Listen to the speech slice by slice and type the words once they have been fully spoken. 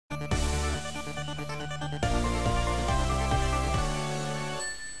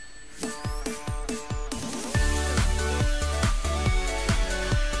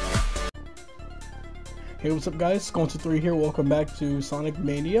Hey, what's up guys? Sconce3 here, welcome back to Sonic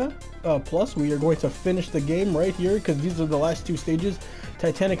Mania Plus. We are going to finish the game right here because these are the last two stages.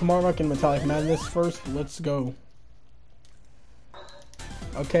 Titanic, Monarch, and Metallic Madness first. Let's go.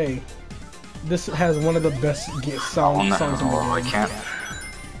 Okay. This has one of the best songs in the game. I can't.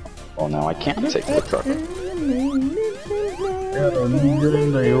 Oh no, I can't take the truck. And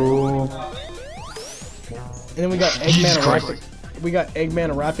then we got Eggman rapping. We got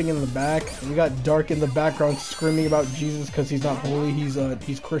Eggman rapping in the back. And we got Dark in the background screaming about Jesus because he's not holy.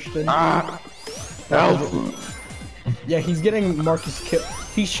 He's Christian. Yeah, he's getting Marcus killed.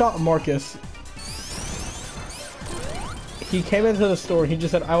 He shot Marcus. He came into the store and he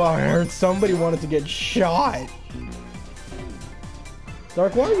just said, "Oh, I heard somebody wanted to get shot."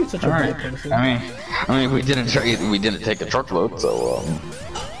 Dark, why are you such a bad person? I mean, we didn't take a truckload, so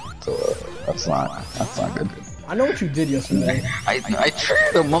that's not good. I know what you did yesterday. I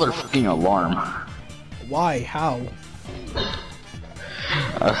triggered a motherfucking alarm. Why? How?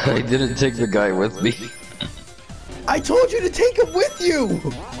 I didn't take the guy with me. I told you to take him with you!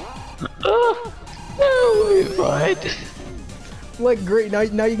 Right. Like, great, now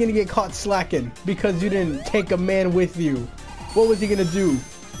you're gonna get caught slacking because you didn't take a man with you. What was he gonna do?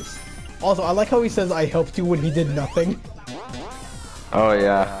 Also, I like how he says I helped you when he did nothing. Oh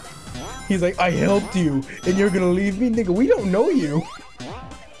yeah. He's like, I helped you, and you're gonna leave me? Nigga, we don't know you.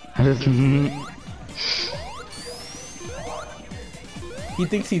 He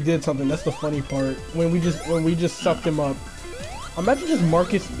thinks he did something, that's the funny part. When we just sucked him up. Imagine just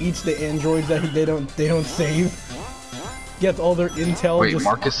Marcus eats the androids that they don't save. Gets all their intel.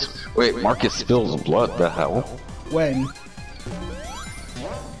 Marcus spills blood, the hell? When?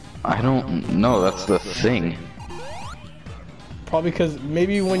 I don't know, that's the thing. Probably because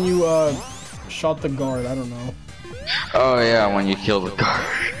maybe when you shot the guard, I don't know. Oh yeah, when you kill the guard.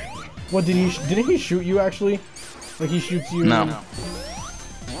 What didn't he shoot you actually? Like he shoots you? No.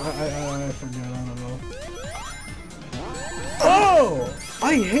 I forget, I don't know. Oh!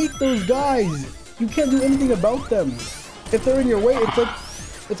 I hate those guys! You can't do anything about them. If they're in your way,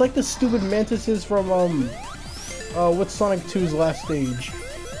 it's like the stupid mantises from what's Sonic 2's last stage?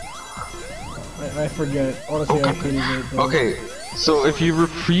 I forget. Honestly, I hated it. But... Okay, so if you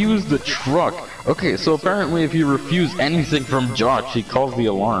refuse the truck, okay, so apparently if you refuse anything from Josh, he calls the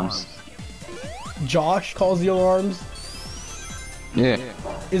alarms. Josh calls the alarms? Yeah.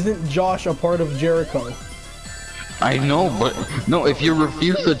 Isn't Josh a part of Jericho? I know, but no, if you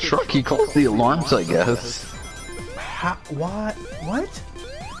refuse the truck, he calls the alarms, I guess. What? What?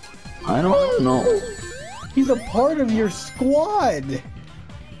 I don't know. He's a part of your squad.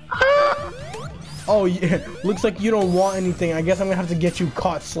 Oh yeah, looks like you don't want anything. I guess I'm gonna have to get you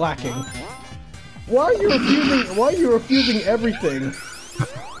caught slacking. Why are you refusing? Why are you refusing everything?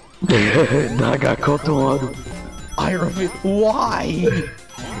 I refuse. Why?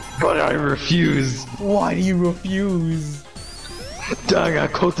 But I refuse. Why do you refuse?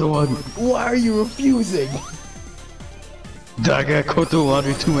 Why are you refusing? To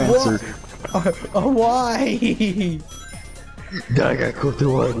answer. Why?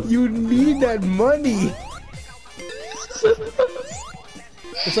 You need that money.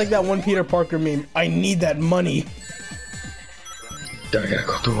 It's like that one Peter Parker meme. I need that money.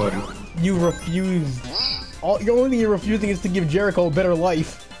 You refuse. The only thing you're refusing is to give Jericho a better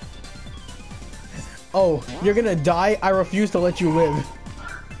life. Oh, you're gonna die? I refuse to let you live.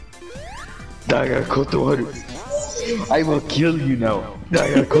 I will kill you now.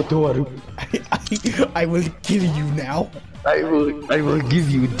 I will kill you now. I will give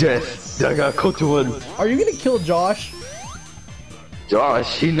you death. Are you gonna kill Josh?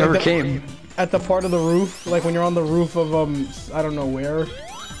 Josh, he never came. At the part of the roof, like when you're on the roof of I don't know where,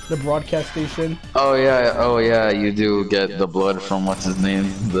 the broadcast station. Oh yeah, you do get the blood from what's his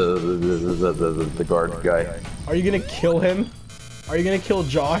name, the guard guy. Are you gonna kill him? Are you gonna kill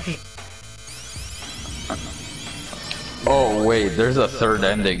Josh? Oh wait, there's a third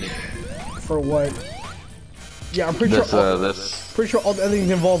ending. For what? Yeah, I'm pretty sure. Pretty sure all the endings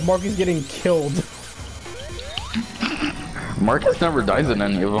involve Marcus getting killed. Marcus never dies in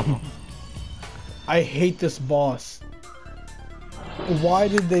any of them. I hate this boss. Why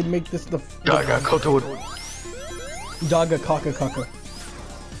did they make this the Daga Kaka Kaka?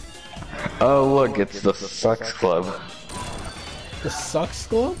 Oh look, it's the Sex Club. The Sucks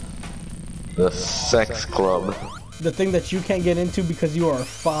Club? The Sex Club. The thing that you can't get into because you are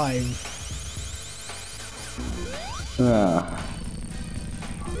 5.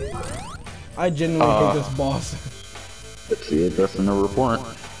 I genuinely hate this boss. Let's see, address in the report.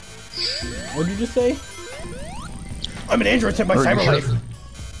 What did you just say? I'm an android sent by Cyberlife.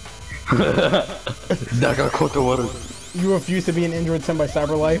 You refuse to be an android sent by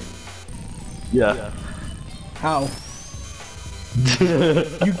CyberLife? Yeah. How?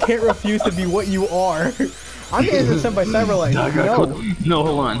 You can't refuse to be what you are. I'm the android sent by CyberLife. No. No,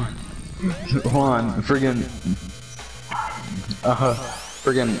 hold on. Hold on. Friggin'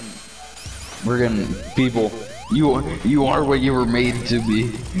 people. You are what you were made to be.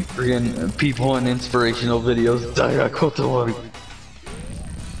 Friggin' people in inspirational videos.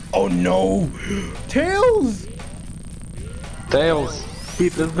 Oh no! Tails! Tails,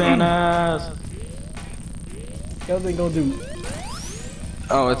 beat this man ass. Tails ain't gonna do.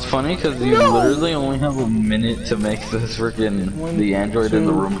 Oh, it's funny because you literally only have a minute to make this freaking the android in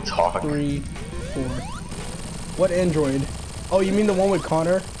the room talk. 3, 4. What android? Oh, you mean the one with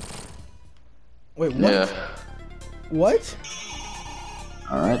Connor? Wait, what? Yeah. What?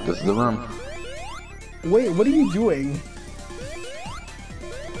 Alright, this is the room. Wait, what are you doing?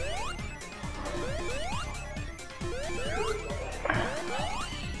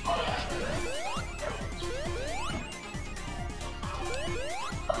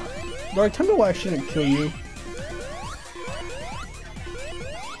 Dark, tell me why I shouldn't kill you.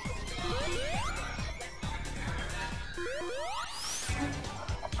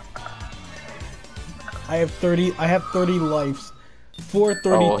 I have 30 lives. 4:30.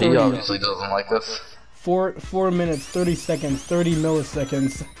 Oh, he obviously doesn't like this. 4 minutes, 30 seconds, 30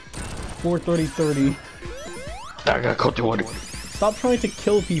 milliseconds. 4:30. Stop trying to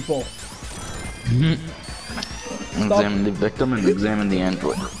kill people. Examine the victim and examine the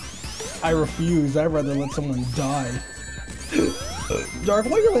android. I refuse. I'd rather let someone die. Dark,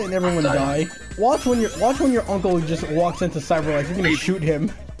 why are you letting everyone die? Watch when your uncle just walks into CyberLife. You're gonna shoot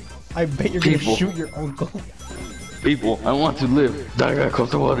him. I bet you're gonna shoot your uncle. People, I want to live.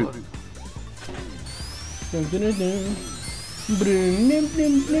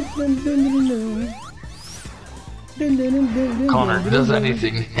 Connor, does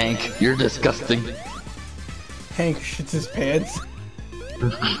anything, Hank. You're disgusting. Hank shits his pants.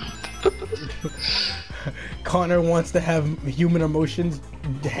 Connor wants to have human emotions.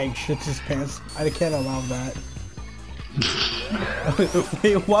 Hank shits his pants. I can't allow that.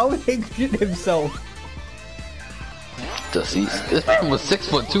 Wait, why would Hank shit himself? Deceased. This man was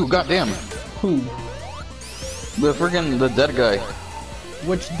 6'2". Goddamn. Who? The dead guy.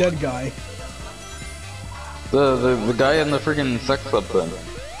 Which dead guy? The guy in the friggin' sex club thing.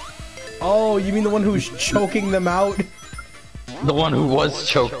 Oh, you mean the one who's choking them out? The one who was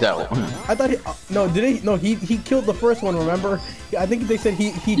choked out. I thought he, no, did he? No, he killed the first one. Remember? I think they said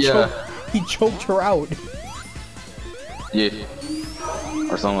he choked her out. Yeah.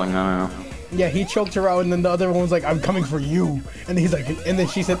 Or something. I don't know. Yeah, he choked her out, and then the other one was like, "I'm coming for you," and he's like, and then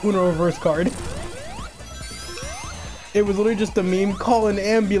she said, "Uno reverse card." It was literally just a meme. Call an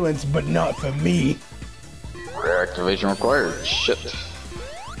ambulance, but not for me. Reactivation required. Shit.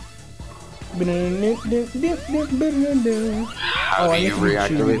 How do you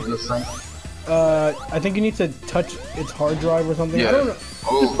reactivate this thing? I think you need to touch its hard drive or something. Yeah. I don't know.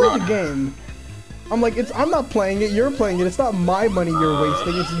 Just play the game. I'm like, I'm not playing it, you're playing it. It's not my money you're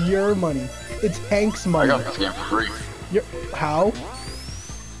wasting, it's your money. It's Hank's money. I got this game for free. How?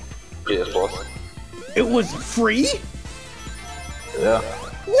 PS Plus. It was free? Yeah.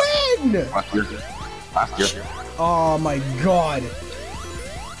 When? Last year. Oh my god.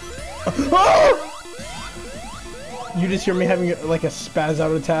 You just hear me having like a spaz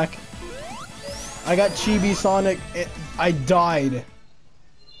out attack. I got Chibi Sonic. I died.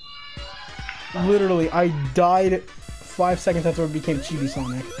 Literally, I died 5 seconds after it became Chibi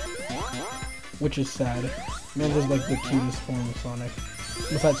Sonic. Which is sad. Man's is like the cutest form of Sonic.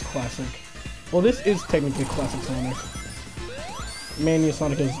 Besides Classic. Well, this is technically Classic Sonic. Mania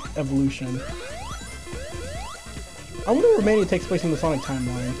Sonic is Evolution. I wonder where Mania takes place in the Sonic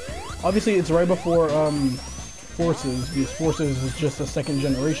timeline. Obviously, it's right before Forces, because Forces is just a second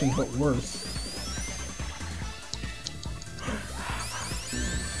generation, but worse.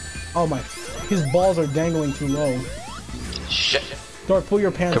 Oh my, his balls are dangling too low. Shit. Dark, pull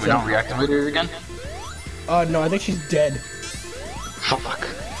your pants up. Can we not reactivate her again? No, I think she's dead. Fuck.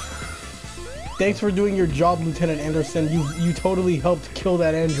 Thanks for doing your job, Lieutenant Anderson. You totally helped kill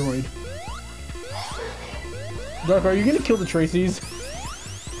that android. Dark, are you gonna kill the Tracys?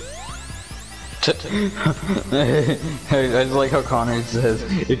 I just like how Connor says,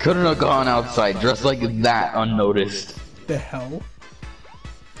 it couldn't have gone outside dressed like that unnoticed. The hell?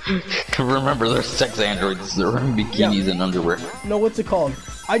 Remember, they're sex androids. They're wearing bikinis and underwear. No, what's it called?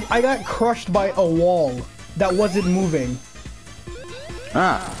 I got crushed by a wall that wasn't moving.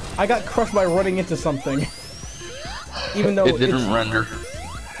 Ah. I got crushed by running into something. Even though it didn't render.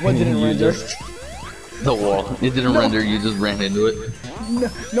 What didn't render? The wall. It didn't render, you just ran into it.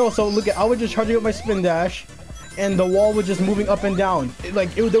 No, so look at, I was just charging up my spin dash, and the wall was just moving up and down.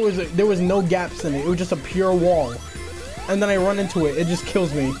 There was no gaps in it. It was just a pure wall. And then I run into it. It just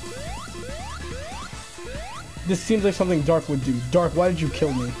kills me. This seems like something Dark would do. Dark, why did you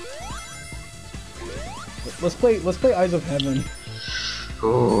kill me? Let's play Eyes of Heaven.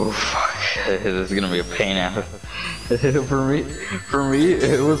 Oh fuck! This is gonna be a pain out. For me,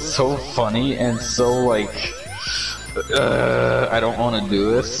 it was so funny and so like, I don't want to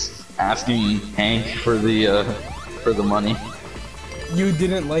do this. Asking Hank for the money. You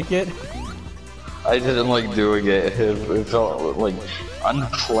didn't like it? I didn't like doing it. It felt like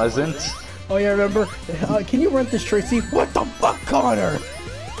unpleasant. Oh yeah, remember? Can you rent this Tracy? What the fuck, Connor?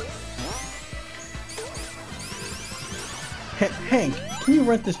 Hank, can you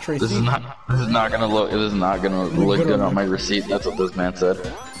rent this Tracy? This is not gonna look. It is not gonna look good on my receipt. That's what this man said.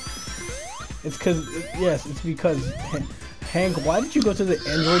 It's because Hank, why did you go to the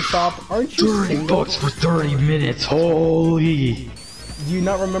Android shop? Aren't you single? $30 for 30 minutes. Holy! Do you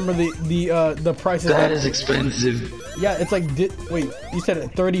not remember the prices? That is expensive. Yeah, it's like wait, you said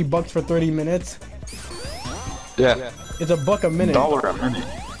 $30 for 30 minutes? Yeah. It's $1 a minute. $1 a minute.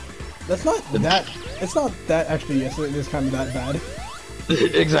 That's not that. It's not that. Actually, yes, it is kind of that bad.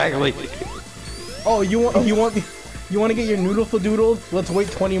 Exactly. Oh, you want to get your noodle fadoodled? Let's wait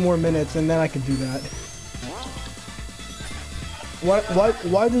 20 more minutes and then I can do that.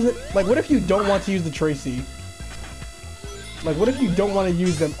 Why does it, like, what if you don't want to use the Tracy? Like, what if you don't want to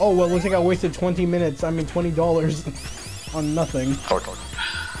use them? Oh, well, looks like I wasted 20 minutes, I mean $20 on nothing.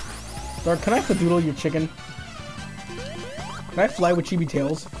 Dark, can I fadoodle your chicken? Can I fly with Chibi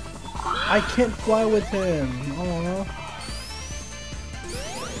Tails? I can't fly with him. Oh.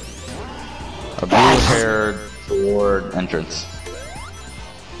 A blue-haired sword entrance.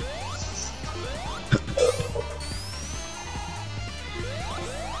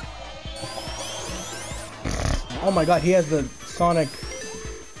 Oh my god, he has the Sonic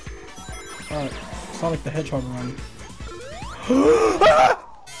the Hedgehog run.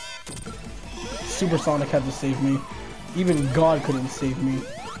 Super Sonic had to save me. Even God couldn't save me.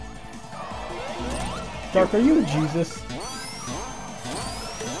 Dark, are you a Jesus?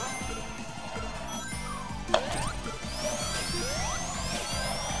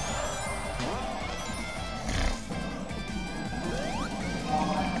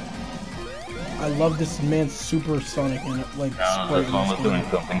 I love this man's Super Sonic and like. No, this one was doing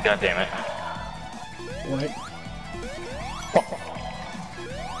something. God damn it! What?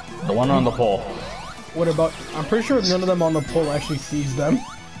 The one on the pole. What about? I'm pretty sure none of them on the pole actually sees them.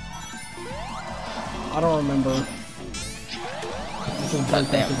 I don't remember. God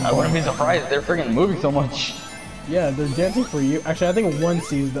damn! I wouldn't be surprised. They're freaking moving so much. Yeah, they're dancing for you. Actually, I think one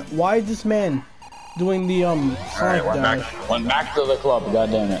sees them. Why is this man doing the Sonic dash? Went back to the club. God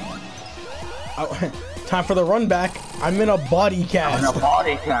damn it! Time for the run back. I'm in a body cast. I'm in a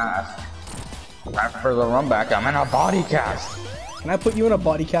body cast. Time for the run back. I'm in a body cast. Can I put you in a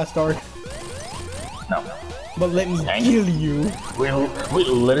body cast, Dark? No. But let me kill you. We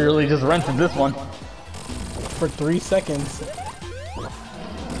literally just rented this one. For 3 seconds.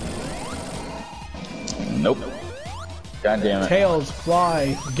 Nope. God damn it. Tails,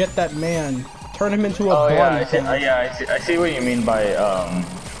 fly, get that man. Turn him into a body cast. I see what you mean by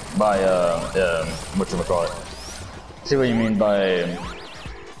whatchamacallit. See what you mean by...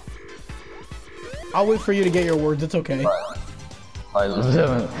 I'll wait for you to get your words, it's okay. By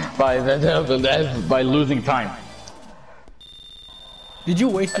losing time. Did you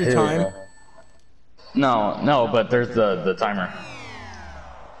waste your time? No, but there's the timer.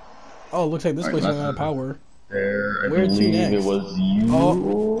 Oh, looks like this place ran out of power. There, I Where to believe next? it was you.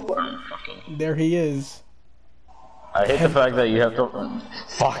 Oh, there he is. I hate the fact that you have to...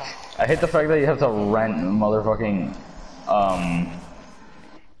 Fuck. I hate the fact that you have to rent motherfucking...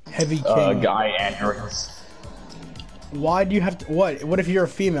 Heavy King. Guy androids. Why do you have to... What if you're a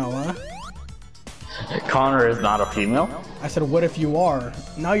female, huh? Connor is not a female? I said, what if you are?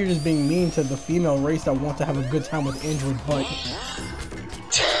 Now you're just being mean to the female race that wants to have a good time with Android butt.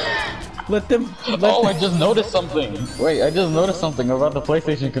 Let them... I just noticed something. Wait, I just noticed something about the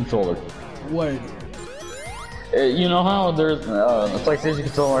PlayStation controller. What? You know how there's the PlayStation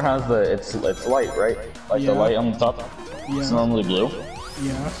controller has it's light, right? Like the light on the top. Yeah. It's normally blue.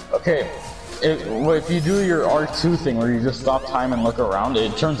 Yeah. Okay. If you do your R2 thing where you just stop time and look around,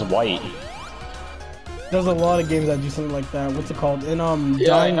 it turns white. There's a lot of games that do something like that. What's it called? In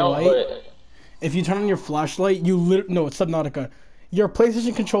Dying Light, but... if you turn on your flashlight, no, it's Subnautica. Your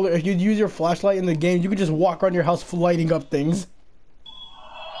PlayStation controller, if you use your flashlight in the game, you can just walk around your house lighting up things.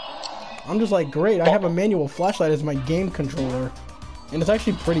 I'm just like, great, I have a manual flashlight as my game controller. And it's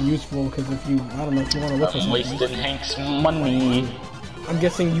actually pretty useful, because if you, I don't know, if you want to look for something. Wasting Hank's money. I'm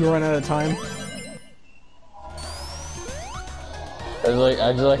guessing you run out of time. I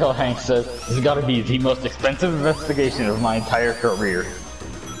just like how Hank says, this has got to be the most expensive investigation of my entire career.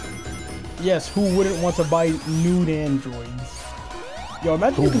 Yes, who wouldn't want to buy nude androids? Yo,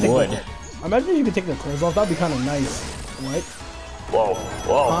 imagine you could take the clothes off, that'd be kind of nice. What? Whoa,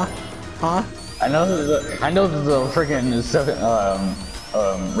 whoa. Huh? I know there's a freaking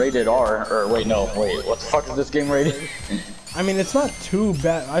rated R, or wait, what the fuck is this game rated? I mean, it's not too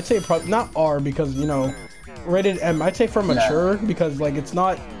bad. I'd say probably not R because, you know, rated M. I'd say for mature because, like, it's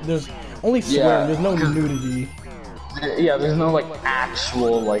not, there's only swearing, there's no nudity. Yeah, there's no, like,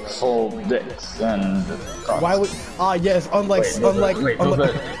 actual, like, full dicks and... Why would, yes, unlike Cyberpunk.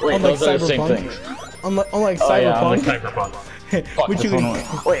 Unlike Cyberpunk. Which you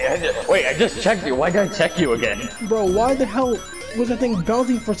wait, I just checked you. Why did I check you again? Bro, why the hell was that thing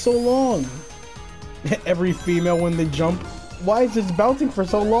bouncing for so long? Every female when they jump. Why is this bouncing for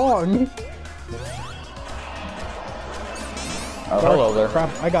so long? Oh, hello there. Crap,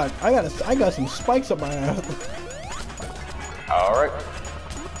 I got some spikes up my ass. Alright.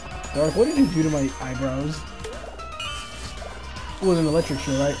 Dark, what did you do to my eyebrows? It was an electric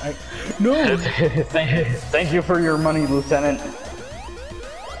show, right? No! Thank you for your money, Lieutenant.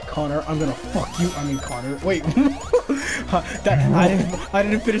 Connor, I'm gonna fuck you. I mean, Connor. Wait. I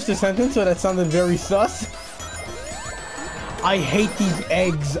didn't finish the sentence, so that sounded very sus. I hate these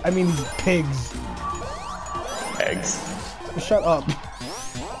eggs. I mean, these pigs. Eggs. Shut up.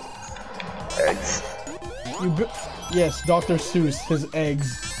 Eggs. Yes, Dr. Seuss, his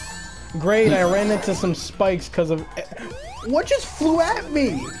eggs. Great, I ran into some spikes because of... What just flew at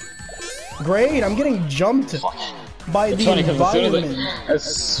me? Great, I'm getting jumped by the environment. As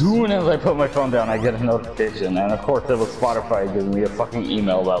soon as I put my phone down, I get a notification, and of course it was Spotify giving me a fucking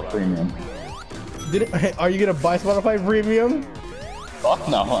email about premium. Are you gonna buy Spotify premium? Fuck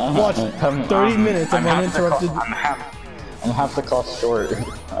no. Watch 30 minutes of uninterrupted. I'm half the cost short.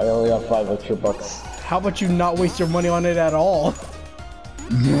 I only have $5 extra. How about you not waste your money on it at all?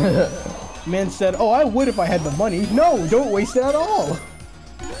 Man said, oh, I would if I had the money. No, don't waste it at all.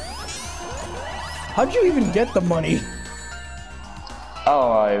 How'd you even get the money?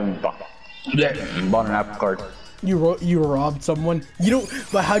 Oh, I bought an Apple Card. You robbed someone? You don't,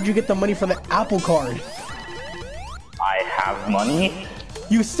 but how'd you get the money for the Apple Card? I have money?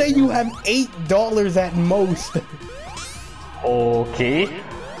 You say you have $8 at most. Okay.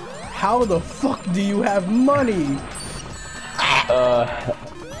 How the fuck do you have money?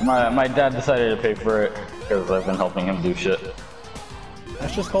 My dad decided to pay for it because I've been helping him do shit.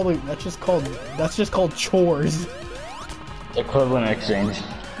 That's just called chores. Equivalent exchange.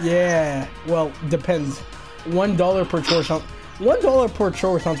 Yeah. Well, depends. $1 per chore sounds. $1 per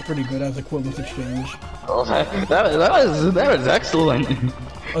chore sounds pretty good as equivalent exchange. Oh, that is excellent.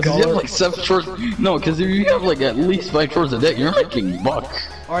 Because you have like 7 chores. No, because if you have like at least 5 chores a day, you're making buck.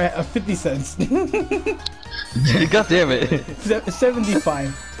 All right, 50 cents. God damn it.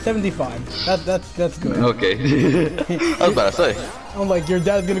 75. 75. That's good. Okay. I was about to say. I'm like, your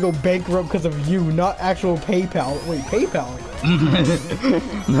dad's gonna go bankrupt because of you, not actual PayPal. Wait, PayPal?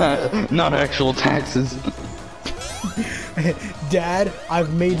 not actual taxes. Dad,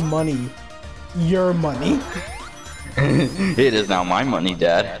 I've made money. Your money. It is now my money,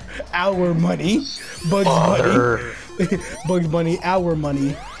 Dad. Our money. Bugs Bunny. Bugs Bunny, our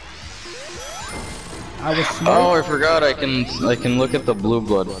money. I was smart. Oh, I forgot I can look at the blue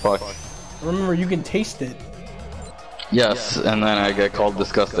blood. Fuck. Remember, you can taste it. Yes, and then I get called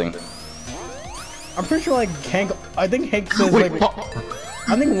disgusting. I'm pretty sure like Hank. I think Hank says like.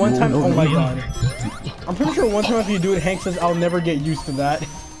 I think one time. Oh my god. I'm pretty sure one time if you do it, Hank says, "I'll never get used to that."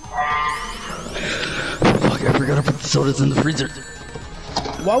 Fuck! I forgot to put the sodas in the freezer.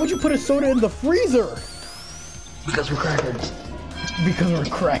 Why would you put a soda in the freezer? Because we're crackheads. Because we're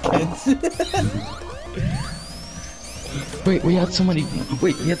crackheads. Wait, we had so many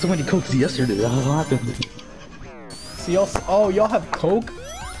Cokes yesterday. What happened? So y'all have Coke,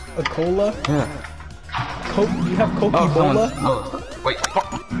 a cola. Yeah. Coke. You have Coca-Cola. Oh, wait.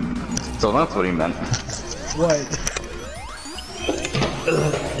 So that's what he meant. What?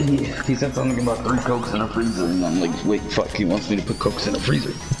 He said something about 3 Cokes in a freezer, and I'm like, wait, fuck. He wants me to put Cokes in a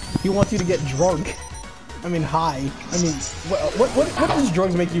freezer. He wants you to get drunk. I mean, high. I mean, what does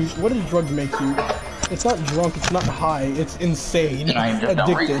drugs make you? What does drugs make you? It's not drunk, it's not high, it's insane. And I am just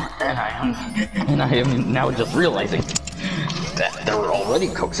addicted. And I am now just realizing that there were already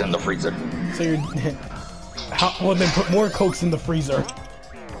Cokes in the freezer. So you're... well then put more Cokes in the freezer.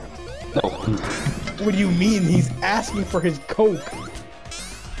 No. What do you mean? He's asking for his Coke.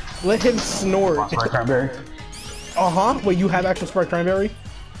 Let him snort. Spark cranberry? Uh-huh. Wait, you have actual Spark Cranberry?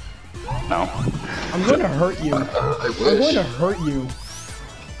 No. I'm going to hurt you. I'm going to hurt you.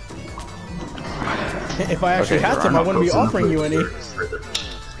 If I actually had some, I wouldn't be offering you any.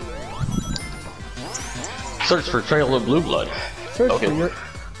 Search for trail of blue blood.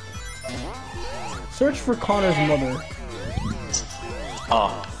 Search for Connor's mother.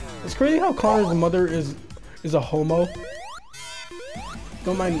 Oh. It's crazy how Connor's mother is a homo.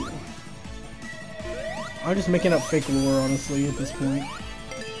 Don't mind. I'm just making up fake lore, honestly, at this point.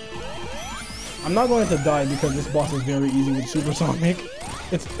 I'm not going to die because this boss is very easy with Supersonic.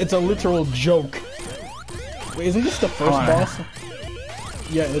 It's a literal joke. Wait, isn't this the first boss?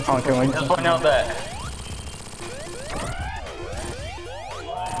 Yeah, it's the first can we just find out that?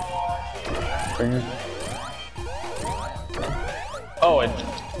 Oh, and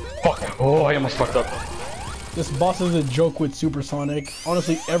fuck! Oh, I almost fucked up. This boss is a joke with Supersonic.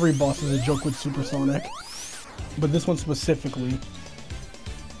 Honestly, every boss is a joke with Supersonic, but this one specifically.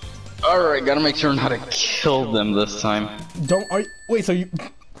 Alright, gotta make sure not to kill them this time. Wait, so you,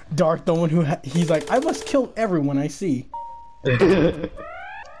 Dark, the one who he's like, I must kill everyone I see.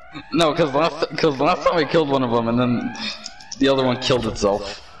 No, cause last time I killed one of them, and then the other one killed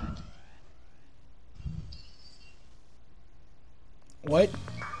itself. What?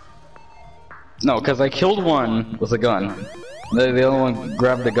 No, cause I killed one with a gun. The other one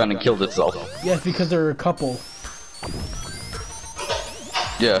grabbed the gun and killed itself. Yes, because they're a couple.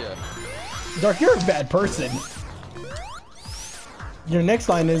 Yeah. Dark, you're a bad person. Your next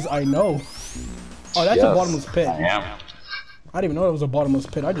line is, I know. Oh, that's a bottomless pit. I am. I didn't even know it was a bottomless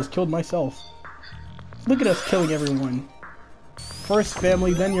pit. I just killed myself. Look at us killing everyone. First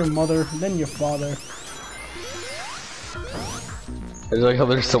family, then your mother, then your father. I like how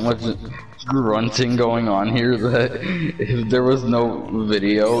there's so much grunting going on here that if there was no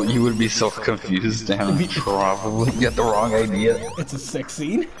video, you would be so confused and probably get the wrong idea. It's a sex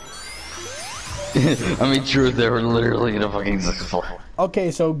scene. I mean, true, they were literally in a fucking sex floor. Okay,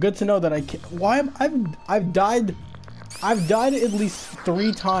 so good to know that I've died at least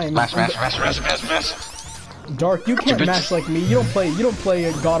 3 times. Mash. Dark, you can't mash like me. You don't play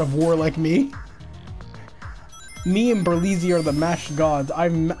a God of War like me. Me and Berlizzi are the mash gods.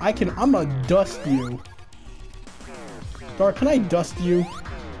 I'm gonna dust you. Dark, can I dust you?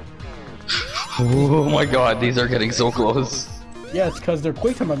 Oh my god, these are getting so close. Yeah, it's because they're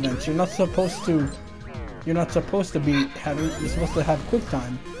quick time events. You're not supposed to be having. You're supposed to have quick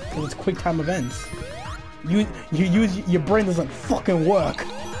time because it's quick time events. You use your brain doesn't fucking work.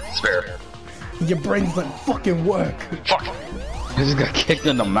 Spare. Your brain doesn't fucking work. Fuck. I just got kicked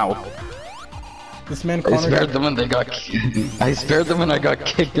in the mouth. This man Connor. I spared them and I got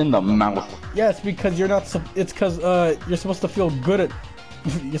kicked in the mouth. Yeah, it's because you're not. It's because you're supposed to feel good at.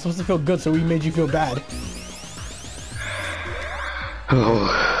 You're supposed to feel good, so we made you feel bad.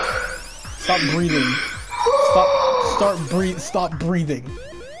 Stop breathing. Stop breathing.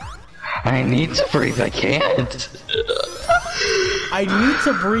 I need to breathe, I can't. I need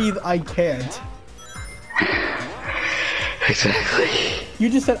to breathe, I can't. Exactly. You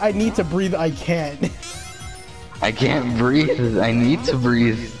just said I need to breathe, I can't. I can't breathe, I need to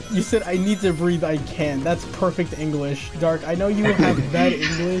breathe. You said I need to breathe, I can. That's perfect English. Dark, I know you have bad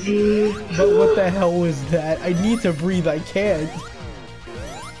English, but what the hell was that? I need to breathe, I can't.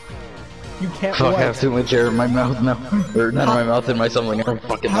 You can't. Fuck, I have too much air in my mouth now. Or not in my mouth, in my stomach. I don't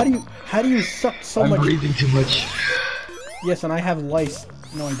fucking know. How do you suck so much? I'm breathing too much. Yes, and I have lice.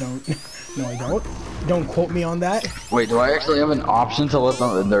 No, I don't. No, I don't. Don't quote me on that. Wait, do I actually have an option to let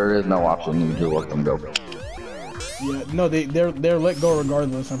them? There is no option. You just let them go. Yeah, no, they're let go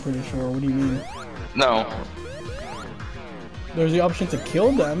regardless. I'm pretty sure. What do you mean? No. There's the option to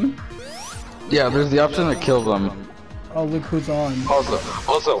kill them. Yeah, there's the option to kill them. Oh, look who's on.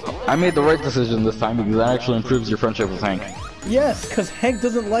 Also, I made the right decision this time because that actually improves your friendship with Hank. Yes, because Hank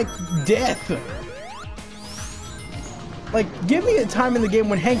doesn't like death. Like, give me a time in the game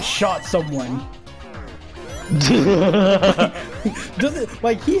when Hank shot someone.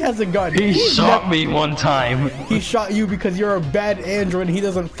 Like, he has a gun. He shot me one time. He shot you because you're a bad android and he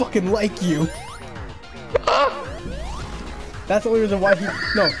doesn't fucking like you. That's the only reason why he.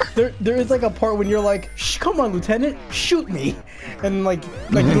 No, there is like a part when you're like, shh, come on, Lieutenant, shoot me, and like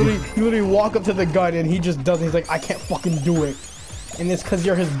you literally walk up to the gun and he just doesn't. He's like, I can't fucking do it, and it's because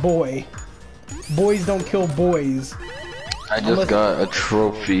you're his boy. Boys don't kill boys. I just got a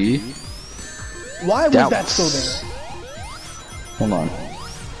trophy. Why was that still there? Hold on.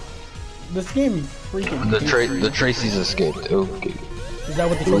 This game freaking. The Tracy's escaped. Okay. Is that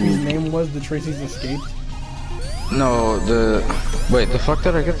what the trophy's name was? The Tracy's Escaped? No, wait, the fuck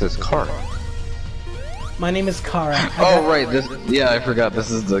did I get this car? My name is Kara. Right, yeah, I forgot,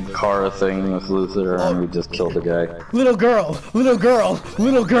 this is the Kara thing with Luther, and we just killed the guy. Little girl, little girl,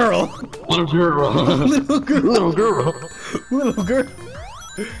 little girl. Little girl. Little girl. Little girl. Little girl.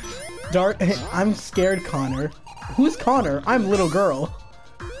 I'm scared, Connor. Who's Connor? I'm little girl.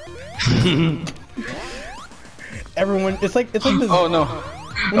 Everyone, it's like this. Oh no.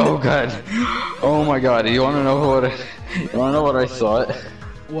 Oh god. Oh my god. You wanna know what I saw?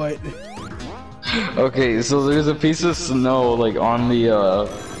 What? Okay, so there's a piece of snow like on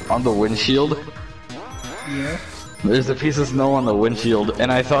the windshield. Yeah. There's a piece of snow on the windshield,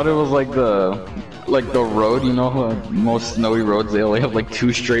 and I thought it was like the road. You know, most snowy roads, they only have like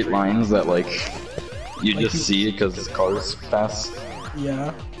 2 straight lines that like you just see it because cars pass.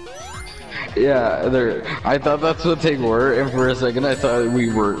 Yeah. Yeah, I thought that's what they were, and for a second I thought we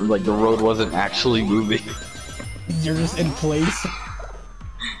were like the road wasn't actually moving. You're just in place.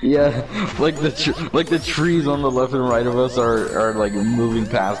 Yeah, like the trees on the left and right of us are like moving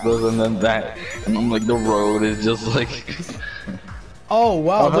past us, and then and I'm like the road is just like. Oh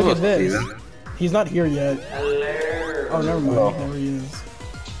wow! Look hello, at this. Steven. He's not here yet. Hello. Oh, never mind. There he is.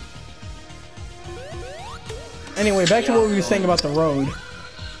 Anyway, back to what we were saying about the road.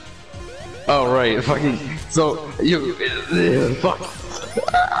 Oh right, fucking. So you, fuck.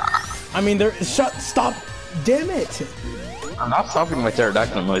 I mean, stop! Damn it! I'm not stopping my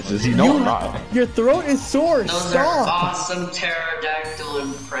pterodactyl noises. You know I'm not. Your throat is sore. Those Stop! are awesome pterodactyl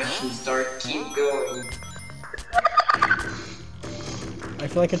impressions, Dark. Keep going. I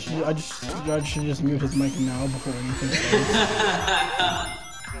feel like I should just mute his mic now before anything starts.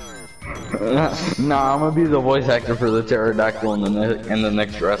 Nah, I'm gonna be the voice actor for the pterodactyl in the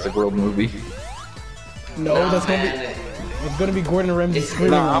next Jurassic World movie. No, that's gonna be Gordon Ramsay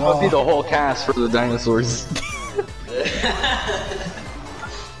screaming. Nah, I'm gonna be the whole cast for the dinosaurs.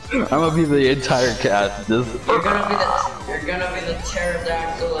 I'm gonna be the entire cast. You're gonna be the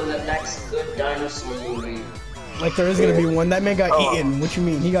pterodactyl in the next good dinosaur movie. Like there is gonna be one. That man got eaten. What you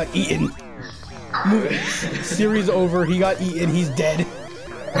mean? He got eaten. Series over. He got eaten. He's dead.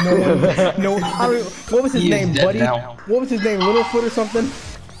 What was his name, buddy? Now. What was his name? Littlefoot or something?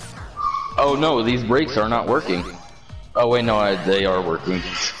 Oh no, these brakes are not working. Oh wait, no, they are working.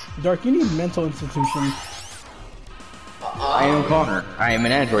 Dark, you need mental institution. I am Connor. I am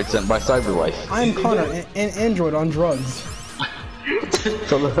an android sent by CyberLife. I am Connor, an android on drugs.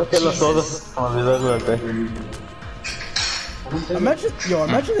 Imagine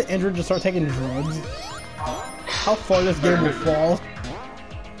the android just start taking drugs. How far this game will fall.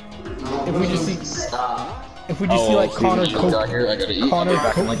 If we just see, like Connor coked,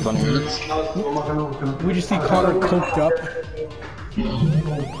 we just see Connor coked up.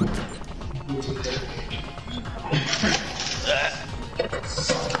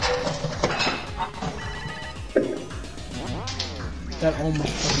 That almost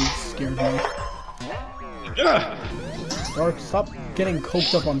fucking scared me. Dark, stop getting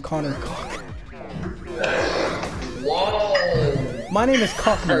coked up on Connor cock. Whoa! My name is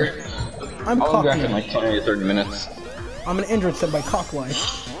Cockler. I'm I'll be back in Cockler. like 20 to 30 minutes. I'm an android sent by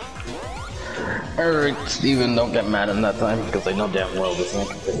Cocklife. Alright, Steven, don't get mad at that time because I know damn well this ain't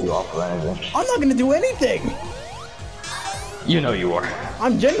gonna pick you off or anything. I'm not gonna do anything! You know you are.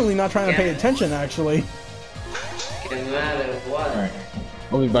 I'm genuinely not trying to pay attention, actually. Get mad at what? Alright.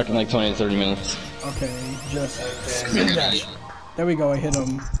 I'll be back in like 20 to 30 minutes. Okay, just spin dash. There we go, I hit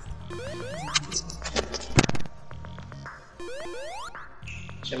him.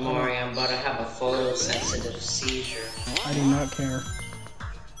 Jamari, I'm about to have a photosensitive seizure. I do not care.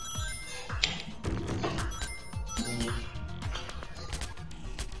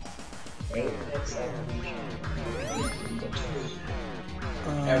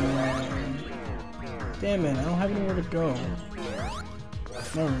 Damn it, I don't have anywhere to go.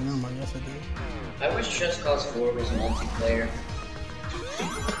 Never mind, yes I do. I wish Just Cause 4 was multiplayer.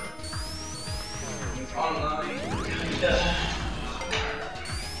 Online.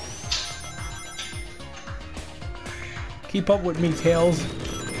 Keep up with me, Tails.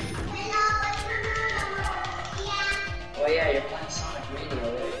 Oh yeah, you're playing Sonic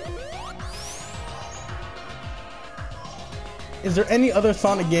Mania, right? Is there any other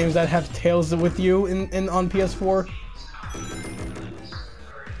Sonic games that have Tails with you in on PS4?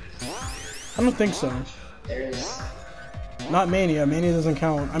 I don't think so. There's... Not Mania. Mania doesn't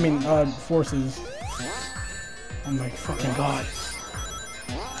count. I mean, Forces. Oh my fucking god.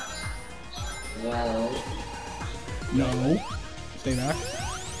 Well... No. Say that.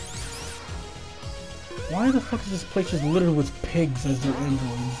 Why the fuck is this place just littered with pigs as their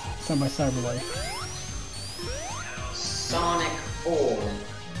androids? Sent by Cyberlife. Sonic 4.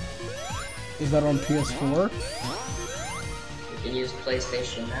 Is that on PS4? You can use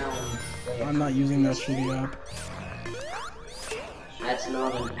PlayStation Now and play it. I'm not using that shitty app. That's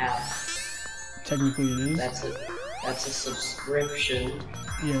not an app. Technically it is. That's a subscription.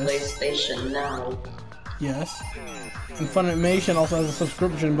 Yes. PlayStation Now. Yes. And Funimation also has a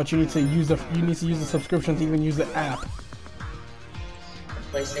subscription, but you need to use the subscription to even use the app.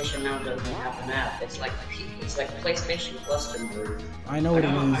 PlayStation Now doesn't have an app. It's like PlayStation Plus converted. I know what it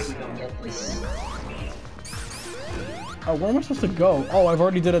I don't know is. how you don't get this. Oh, where am I supposed to go? Oh, I've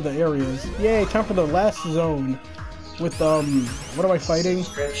already did the areas. Yay, time for the last zone. With, what am I fighting?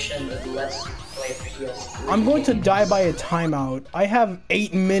 Subscription that lets you play PS3 I'm going to games. die by a timeout. I have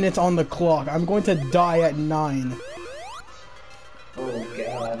 8 minutes on the clock. I'm going to die at 9. Oh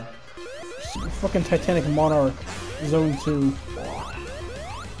god. Fucking Titanic Monarch. Zone 2.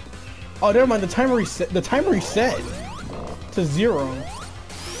 Oh, never mind. The timer reset to 0.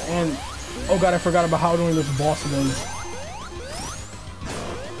 And, oh god, I forgot about how annoying this boss was.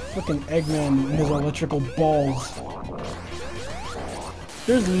 Fucking Eggman and his electrical balls.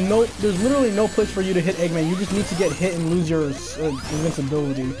 There's literally no place for you to hit Eggman. You just need to get hit and lose your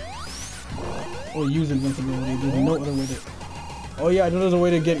invincibility. Or use invincibility. There's no other way to... Oh yeah, I know there's a way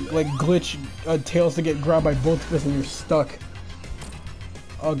to get, like, glitch Tails to get grabbed by both fists and you're stuck.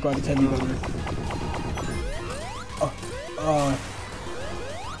 Oh god, it's heavy gunner.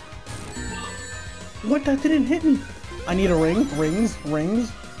 What? That didn't hit me! I need a ring.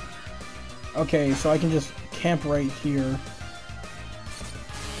 Rings. Okay, so I can just camp right here.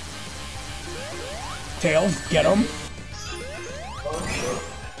 Tails, get him!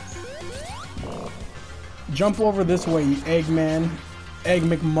 Jump over this way, you Eggman. Egg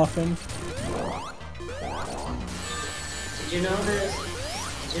McMuffin. Did you know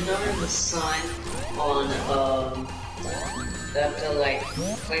there's a sign on that like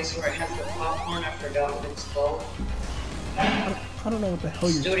place where it has the popcorn? I forgot what it's called. I don't know what the hell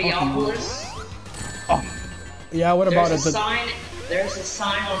you're talking about. Studiopolis. Oh, yeah. What about There's it? There's a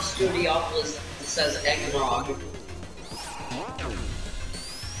sign on Studiopolis that says eggnog.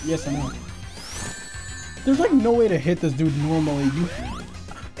 Yes, I know. There's like no way to hit this dude normally.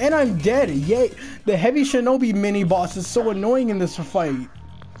 And I'm dead. Yay! The heavy shinobi mini boss is so annoying in this fight.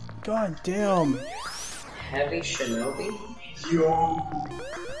 God damn. Heavy shinobi? Yo.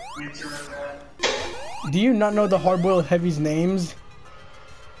 Do you not know the hard-boiled heavy's names?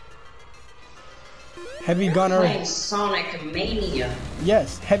 Heavy Gunner. Playing Sonic Mania.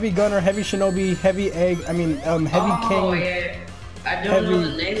 Yes, Heavy Gunner, Heavy Shinobi, Heavy Egg. I mean, Heavy King. Yeah. I don't know the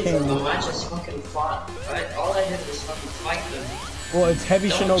Heavy names King. of them. I just fucking fought. All I did was fucking fight them. Well, it's Heavy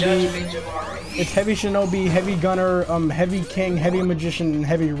Don't judge Shinobi. me, Jabari. It's Heavy Shinobi, Heavy Gunner, Heavy King, Heavy Magician, and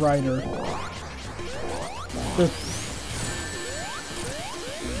Heavy Rider.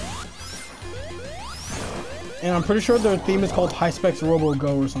 And I'm pretty sure their theme is called High Specs Robo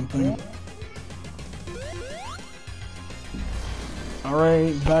Go or something.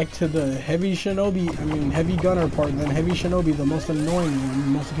 Alright, back to the Heavy Shinobi, Heavy Gunner part, and then Heavy Shinobi, the most annoying one,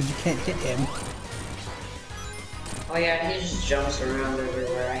 mostly because you can't hit him. Oh yeah, he just jumps around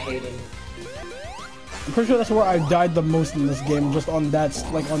everywhere. I hate him. I'm pretty sure that's where I died the most in this game, just on that,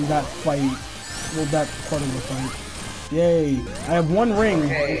 on that fight. Well, that part of the fight. Yay! I have one ring.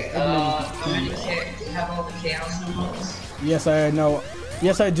 Okay, how many do you have all the chaos emotes? Yes, I know.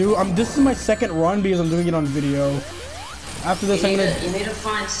 Yes, I do. This is my second run because I'm doing it on video. After this, You need to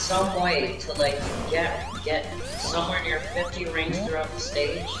find some way to like get somewhere near 50 rings throughout the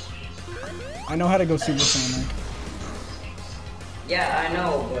stage. I know how to go supersonic. Yeah, I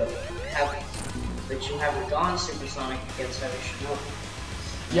know, but you haven't gone supersonic against Heavy Shinobi.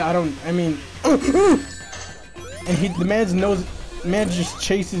 Yeah, I don't. I mean, and the man just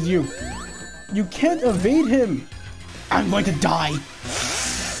chases you. You can't evade him. I'm going to die.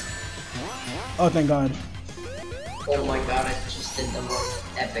 Oh, thank God. Oh my god, I just did the most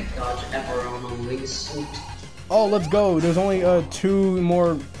epic dodge ever on a wingsuit. Oh, let's go. There's only 2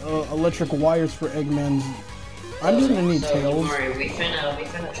 more electric wires for Eggman's. I'm just gonna need Tails. Mario, we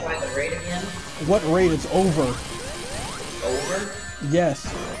finna try the raid again. What raid? It's over. Over? Yes.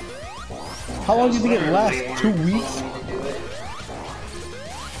 How long do you think it lasts? 2 weeks?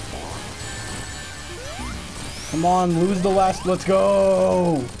 Come on, lose the last. Let's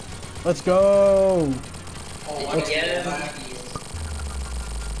go. Let's go. Did you get him?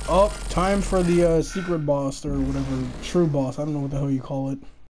 Oh, time for the secret boss or whatever. True boss. I don't know what the hell you call it.